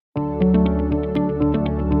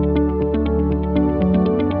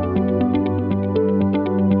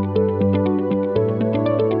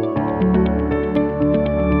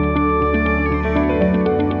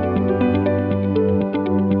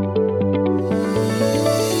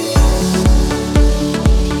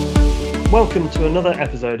Welcome to another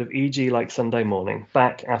episode of EG Like Sunday Morning,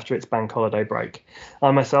 back after its bank holiday break. I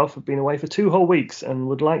myself have been away for 2 whole weeks and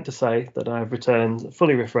would like to say that I have returned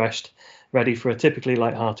fully refreshed, ready for a typically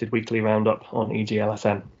light-hearted weekly roundup on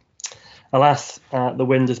EGLSM. Alas, the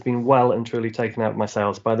wind has been well and truly taken out of my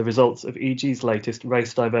sails by the results of EG's latest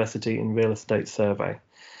Race Diversity in Real Estate survey.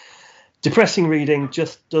 Depressing reading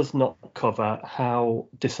just does not cover how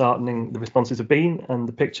disheartening the responses have been and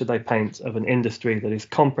the picture they paint of an industry that is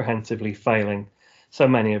comprehensively failing so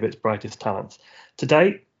many of its brightest talents.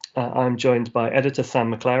 Today, I'm joined by editor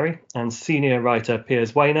Sam McClary and senior writer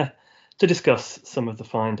Piers Wayner to discuss some of the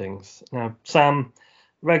findings. Now, Sam,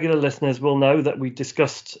 regular listeners will know that we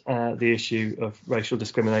discussed the issue of racial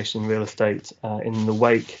discrimination in real estate in the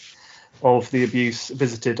wake of the abuse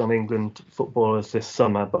visited on England footballers this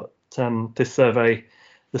summer, but the survey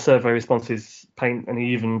responses paint an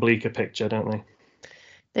even bleaker picture, don't they?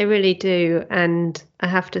 They really do, and I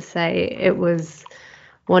have to say it was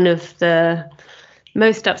one of the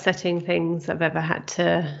most upsetting things I've ever had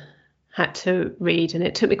to read, and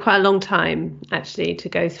it took me quite a long time actually to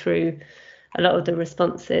go through a lot of the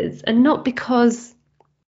responses, and not because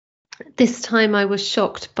this time I was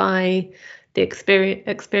shocked by the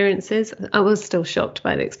experiences. I was still shocked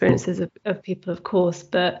by the experiences of people, of course,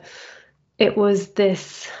 but it was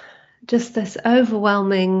this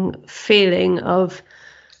overwhelming feeling of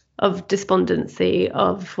despondency,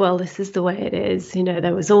 of, well, this is the way it is. You know,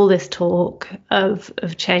 there was all this talk of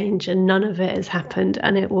change and none of it has happened,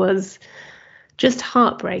 and it was just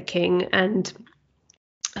heartbreaking. And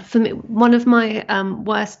for me, one of my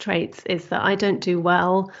worst traits is that I don't do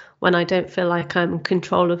well when I don't feel like I'm in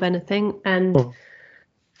control of anything. And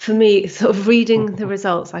for me, sort of reading the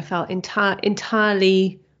results, I felt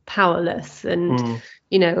entirely powerless. And,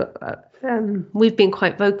 you know, we've been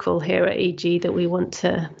quite vocal here at EG that we want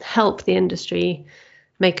to help the industry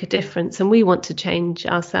make a difference and we want to change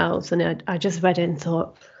ourselves. And I just read it and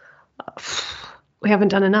thought, we haven't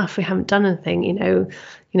done enough. We haven't done anything. You know,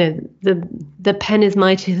 the pen is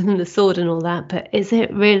mightier than the sword and all that. But is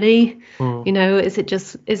it really? You know, is it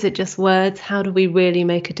just words? How do we really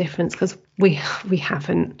make a difference? Because we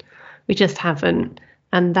haven't. We just haven't.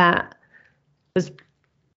 And that was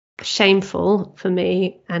shameful for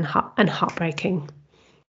me and heartbreaking.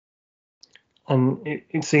 And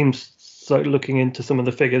it seems so, looking into some of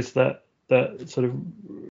the figures, that sort of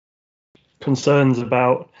concerns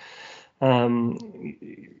about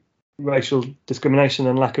racial discrimination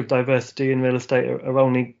and lack of diversity in real estate are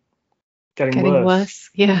only getting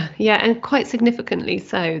worse. Yeah, and quite significantly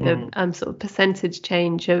so. The sort of percentage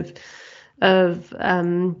change of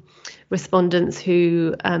respondents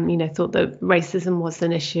who thought that racism was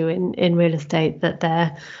an issue in real estate, that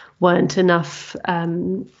there weren't enough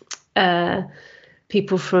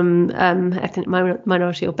people from ethnic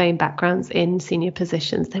minority or BAME backgrounds in senior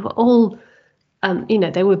positions. They were all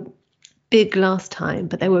they were big last time,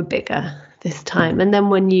 but they were bigger this time. And then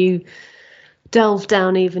when you delve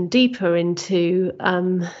down even deeper into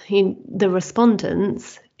the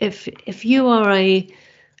respondents, if you are a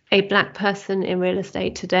black person in real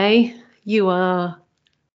estate today, you are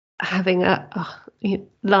having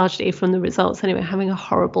largely from the results anyway, having a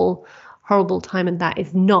horrible time, and that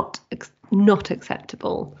is not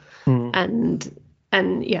acceptable. And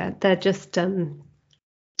yeah, they're just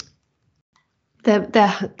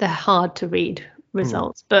they're hard to read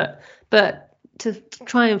results, but to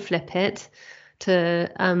try and flip it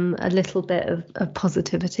to a little bit of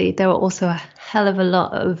positivity, there are also a hell of a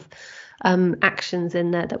lot of actions in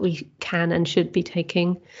there that we can and should be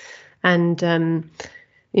taking. And in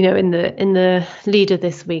the leader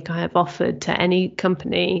this week, I have offered to any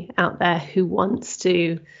company out there who wants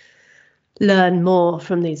to learn more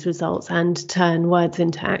from these results and turn words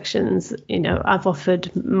into actions. I've offered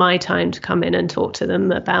my time to come in and talk to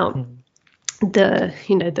them about the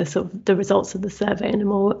sort of the results of the survey in a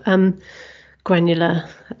more granular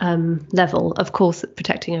level, of course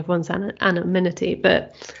protecting everyone's anonymity,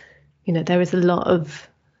 but there is a lot of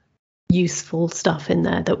useful stuff in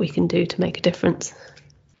there that we can do to make a difference.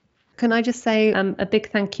 Can I just say a big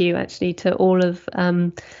thank you actually to all of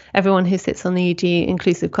everyone who sits on the EG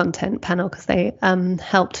Inclusive Content panel, because they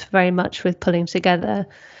helped very much with pulling together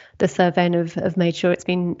the survey and have made sure it's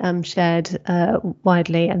been shared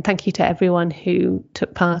widely. And thank you to everyone who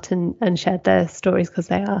took part and shared their stories, because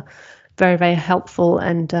they are very, very helpful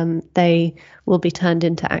and they will be turned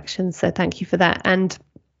into action. So thank you for that. And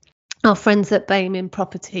our friends at BAME in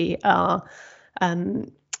Property are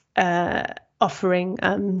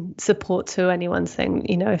offering support to anyone saying,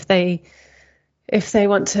 if they if they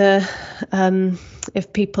want to,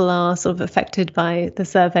 if people are sort of affected by the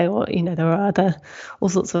survey, or there are all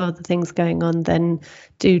sorts of other things going on, then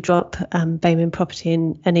do drop Bayman Property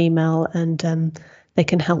an email, and they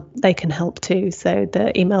can help too. So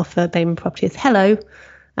the email for Bayman Property is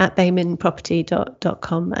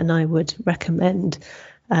hello@baymanproperty.com, and I would recommend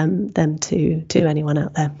them to anyone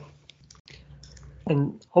out there.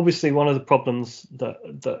 And obviously, one of the problems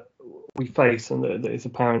that we face, and that is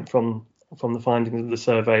apparent from the findings of the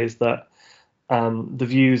survey, is that the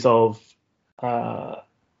views of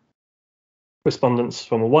respondents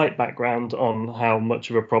from a white background on how much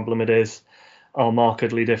of a problem it is are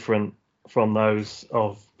markedly different from those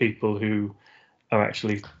of people who are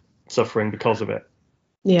actually suffering because of it.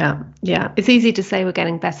 Yeah. It's easy to say we're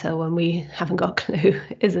getting better when we haven't got a clue,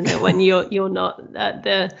 isn't it? When you're not at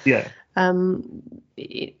the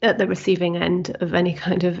at the receiving end of any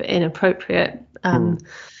kind of inappropriate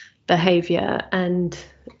behaviour, and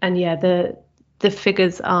the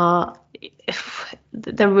figures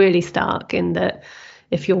they're really stark in that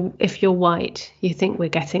if you're white, you think we're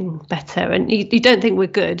getting better, and you don't think we're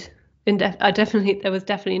good. There was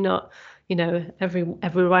definitely not every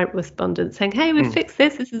white respondent saying, hey, we've fixed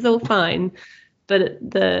this is all fine, but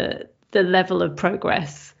the level of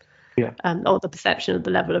progress or the perception of the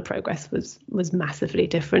level of progress was massively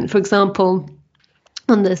different. For example,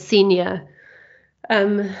 on the senior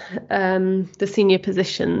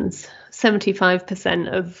positions,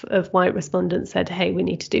 75% of white respondents said, hey, we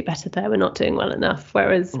need to do better there, we're not doing well enough,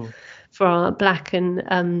 whereas for our Black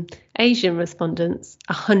and Asian respondents,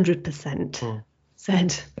 100%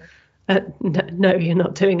 said, no, you're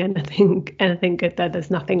not doing anything good there, there's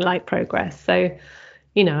nothing like progress. So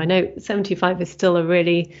I know 75 is still a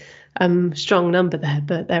really strong number there,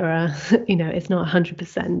 but there are it's not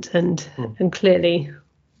 100%, and clearly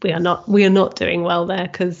we are not doing well there,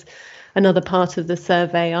 because another part of the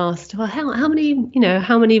survey asked, well, how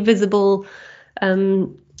many visible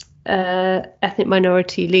ethnic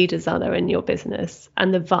minority leaders are there in your business?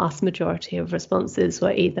 And the vast majority of responses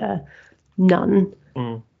were either none,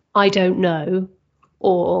 I don't know,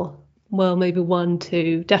 or well, maybe 1,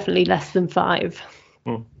 2, definitely less than 5.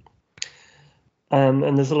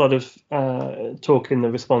 And there's a lot of talk in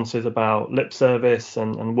the responses about lip service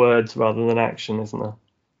and words rather than action, isn't there?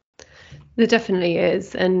 There definitely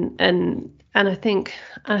is, and I think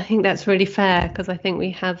that's really fair, because I think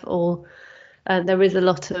we have all. There is a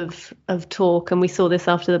lot of talk, and we saw this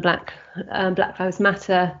after the Black Lives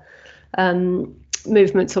Matter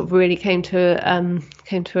movement sort of really came to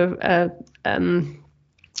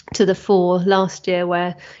the fore last year,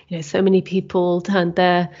 where so many people turned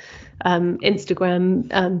their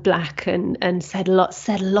Instagram black and said a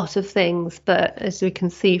lot of things, but as we can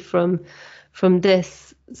see from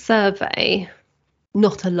this survey,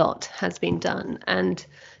 not a lot has been done, and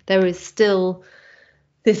there is still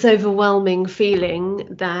this overwhelming feeling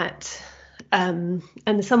that and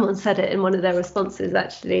someone said it in one of their responses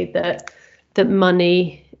actually, that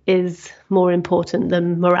money is more important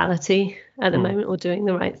than morality at the moment, or doing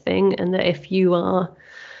the right thing, and that if you are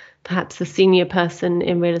perhaps a senior person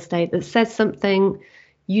in real estate that says something,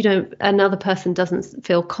 another person doesn't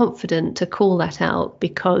feel confident to call that out,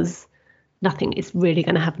 because nothing is really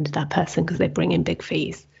going to happen to that person because they bring in big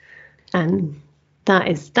fees, and that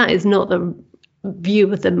is not the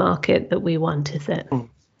view of the market that we want, is it?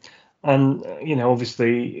 And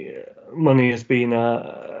obviously money has been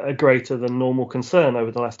a greater than normal concern over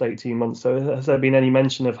the last 18 months. So has there been any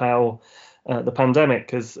mention of how the pandemic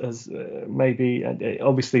has maybe,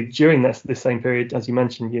 obviously during this same period, as you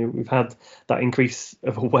mentioned, we've had that increase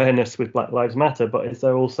of awareness with Black Lives Matter, but is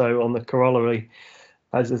there also on the corollary,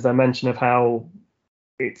 is there mention of how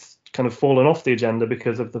it's kind of fallen off the agenda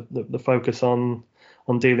because of the focus on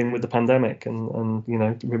dealing with the pandemic and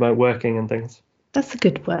remote working and things? That's a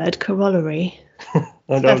good word, corollary.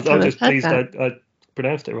 I'm just pleased I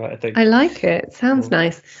pronounced it right, I think. I like it. Sounds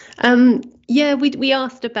nice. We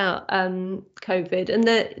asked about COVID, and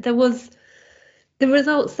there was, the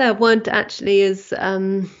results there weren't actually as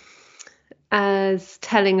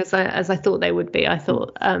telling as I thought they would be. I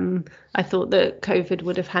thought that COVID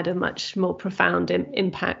would have had a much more profound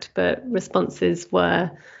impact, but responses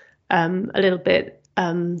were a little bit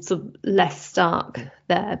sort of less stark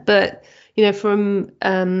there. But from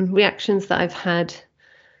reactions that I've had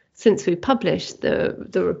since we published the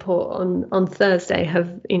report on Thursday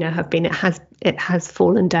have been it has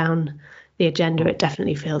fallen down the agenda. It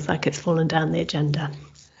definitely feels like it's fallen down the agenda.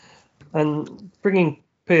 And bringing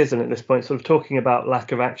Piers in at this point, sort of talking about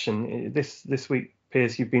lack of action. This week,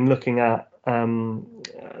 Piers, you've been looking at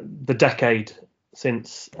the decade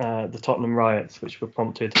since the Tottenham riots, which were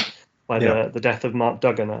prompted by the death of Mark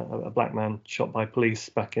Duggan, a black man shot by police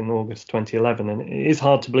back in August 2011. And it is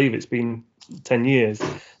hard to believe it's been 10 years,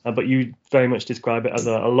 but you very much describe it as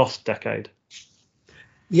a lost decade.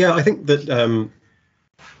 Yeah, I think that, I mean,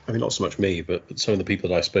 not so much me, but some of the people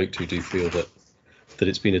that I spoke to do feel that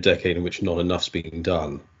it's been a decade in which not enough's been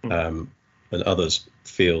done. And others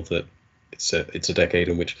feel that it's a decade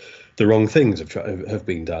in which the wrong things have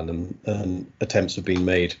been done, and attempts have been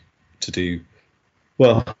made to do,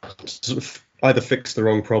 well, sort of either fix the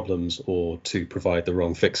wrong problems or to provide the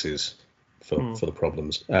wrong fixes for the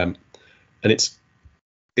problems. And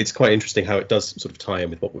it's quite interesting how it does sort of tie in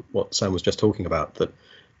with what Sam was just talking about, that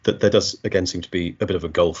there does again seem to be a bit of a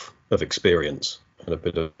gulf of experience and a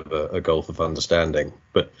bit of a gulf of understanding.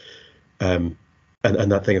 But and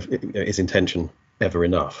that thing of, is intention ever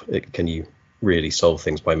enough? Can you really solve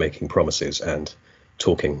things by making promises and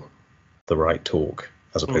talking the right talk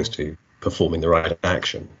as opposed to performing the right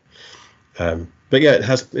action? But yeah,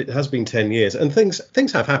 it has been 10 years, and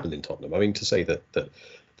things have happened in Tottenham. I mean, to say that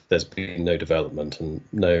there's been no development and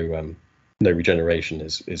no regeneration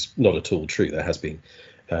is not at all true. There has been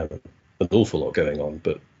an awful lot going on,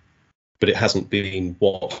 but it hasn't been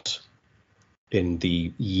what in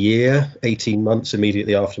the year, 18 months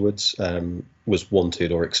immediately afterwards, was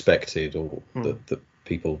wanted or expected, or that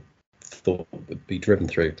people thought would be driven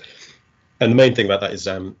through. And the main thing about that is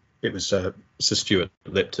it was Sir Stuart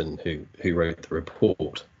Lipton who wrote the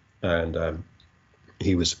report, and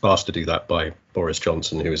he was asked to do that by Boris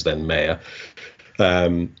Johnson, who was then mayor,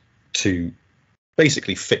 to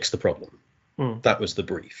basically fix the problem. That was the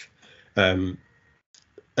brief. And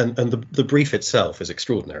the brief itself is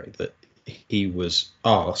extraordinary, that he was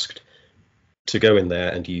asked to go in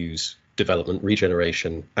there and use development,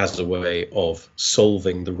 regeneration, as a way of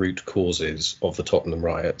solving the root causes of the Tottenham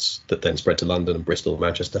riots that then spread to London and Bristol and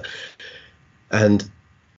Manchester. And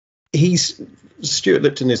Stuart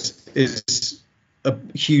Lipton is a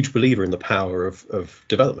huge believer in the power of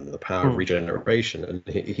development, and the power of regeneration, and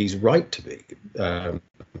he's right to be.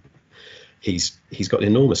 He's got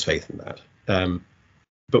enormous faith in that.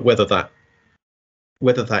 But whether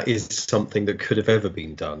that is something that could have ever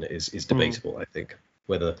been done is debatable. I think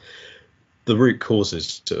whether the root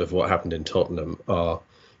causes of what happened in Tottenham are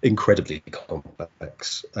incredibly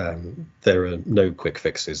complex. There are no quick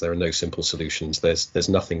fixes. There are no simple solutions. There's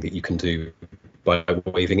nothing that you can do by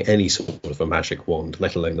waving any sort of a magic wand,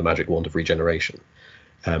 let alone the magic wand of regeneration.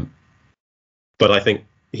 But I think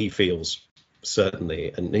he feels,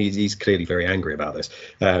 certainly, and he's clearly very angry about this,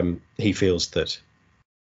 he feels that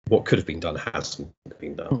what could have been done hasn't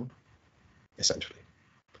been done, essentially.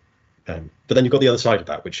 But then you've got the other side of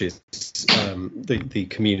that, which is the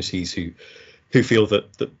communities who feel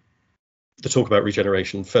that the talk about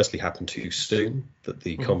regeneration firstly happened too soon, that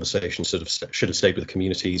the conversation sort of should have stayed with the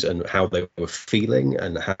communities and how they were feeling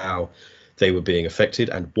and how they were being affected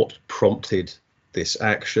and what prompted this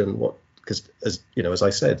action. Because as I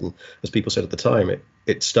said, and as people said at the time,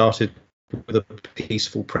 it started with a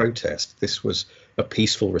peaceful protest. This was a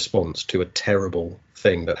peaceful response to a terrible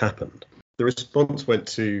thing that happened. The response went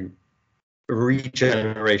to a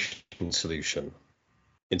regeneration solution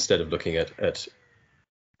instead of looking at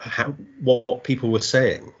what people were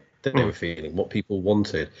saying that they were feeling, what people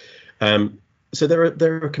wanted. So there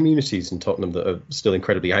are communities in Tottenham that are still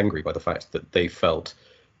incredibly angry by the fact that they felt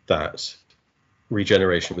that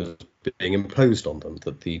regeneration was being imposed on them,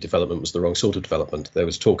 that the development was the wrong sort of development. There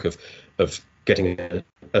was talk of getting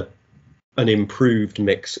an improved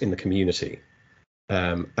mix in the community.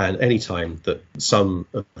 And any time that some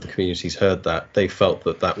of the communities heard that, they felt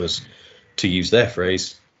that was, to use their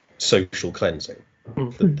phrase, social cleansing,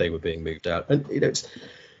 that they were being moved out. And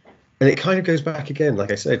and it kind of goes back again,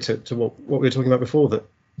 like I said, to what we were talking about before,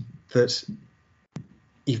 that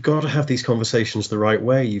you've got to have these conversations the right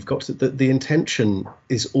way. You've got to, the intention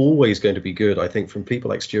is always going to be good, I think, from people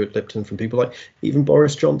like Stuart Lipton, from people like even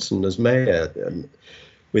Boris Johnson as mayor,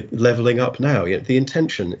 with levelling up now. The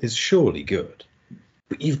intention is surely good,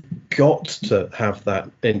 but you've got to have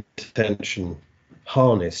that intention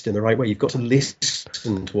harnessed in the right way. You've got to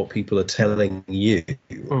listen to what people are telling you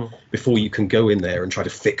before you can go in there and try to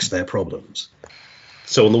fix their problems.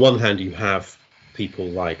 So on the one hand, you have people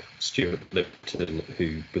like Stuart Lipton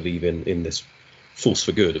who believe in this force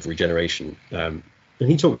for good of regeneration, and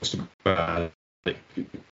he talks about it.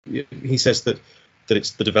 He says that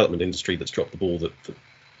it's the development industry that's dropped the ball, that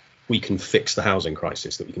we can fix the housing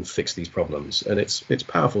crisis, that we can fix these problems, and it's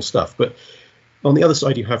powerful stuff. But on the other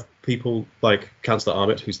side, you have people like Councillor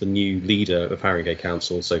Armitt, who's the new leader of Haringey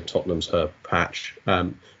Council, so Tottenham's her patch,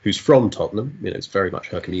 who's from Tottenham. It's very much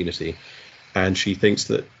her community, and she thinks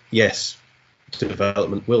that yes,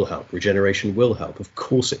 development will help, regeneration will help. Of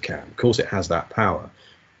course it can. Of course it has that power.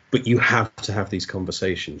 But you have to have these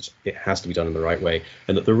conversations. It has to be done in the right way.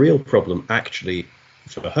 And that the real problem actually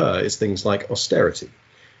for her is things like austerity.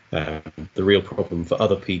 The real problem for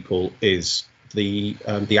other people is the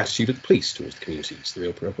attitude of the police towards the communities. The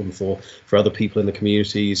real problem for other people in the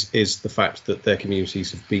communities is the fact that their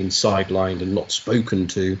communities have been sidelined and not spoken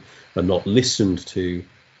to and not listened to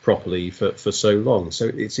properly for so long. So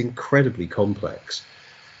it's incredibly complex.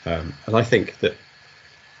 And I think that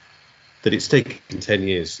it's taken 10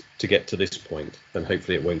 years to get to this point, and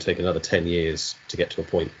hopefully it won't take another 10 years to get to a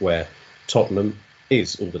point where Tottenham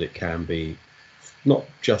is all that it can be, not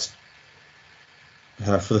just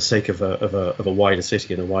for the sake of a wider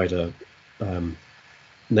city and a wider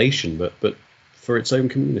nation, but for its own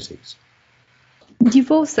communities.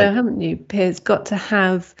 You've also, haven't you, Piers, got to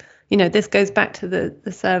have, this goes back to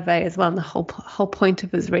the survey as well. And the whole point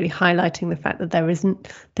of it is really highlighting the fact that there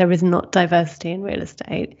is not diversity in real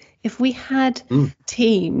estate. If we had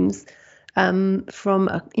teams from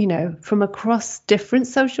across different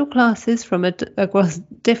social classes, across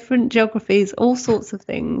different geographies, all sorts of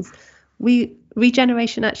things,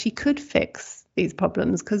 regeneration actually could fix these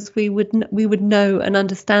problems, because we would know and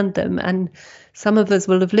understand them, and some of us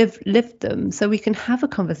will have lived them, so we can have a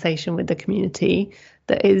conversation with the community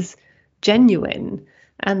that is genuine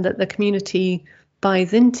and that the community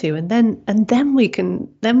buys into, and then we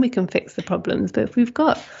can fix the problems. But if we've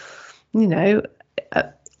got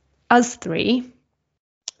us three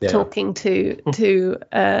talking to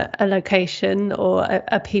a location or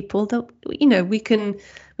a people, that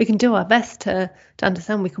we can do our best to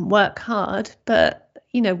understand. We can work hard, but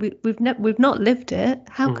we've not lived it.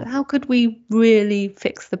 How could we really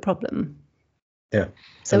fix the problem? Yeah.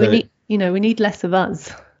 So we need less of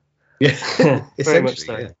us. Yeah, very much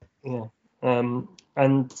so. Yeah.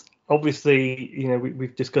 And obviously,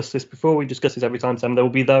 we've discussed this before. We discuss this every time, Sam. There will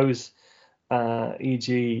be those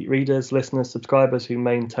EG readers, listeners, subscribers who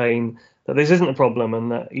maintain that this isn't a problem,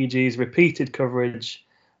 and that EG's repeated coverage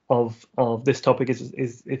of this topic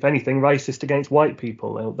is if anything racist against white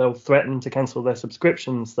people. They'll threaten to cancel their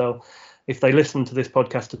subscriptions. If they listen to this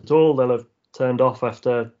podcast at all, they'll have turned off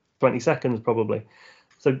after 20 seconds probably.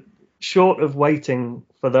 So short of waiting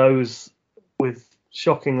for those with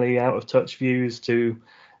shockingly out of touch views to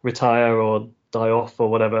retire or die off or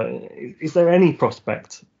whatever, is there any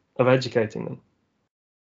prospect of educating them?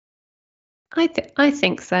 I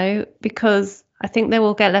think so, because I think they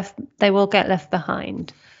will get left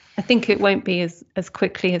behind. I think it won't be as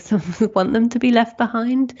quickly as some would want them to be left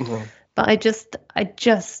behind. Mm-hmm. But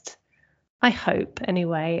I hope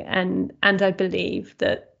anyway, and I believe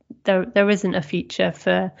that there isn't a future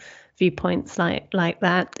for viewpoints like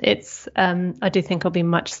that. It's I do think it'll be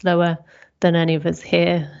much slower than any of us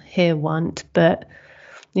here want, but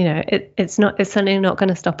it's certainly not going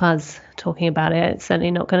to stop us talking about it. It's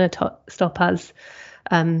certainly not going to stop us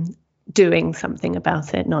doing something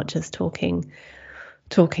about it, not just talking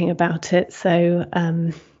about it. So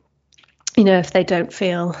if they don't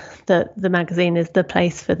feel that the magazine is the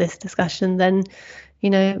place for this discussion, then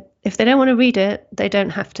if they don't want to read it, they don't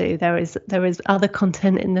have to. There is other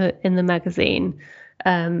content in the magazine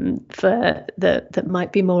that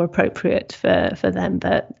might be more appropriate for them,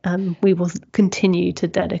 but we will continue to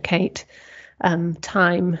dedicate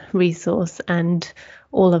time, resource, and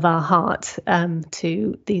all of our heart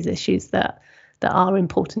to these issues that are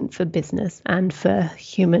important for business and for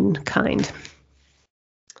humankind.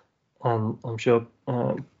 I'm sure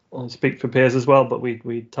I speak for Piers as well, but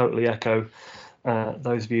we totally echo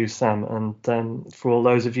those views, Sam. And for all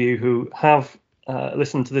those of you who have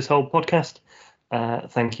listened to this whole podcast,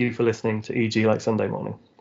 thank you for listening to EG Like Sunday Morning.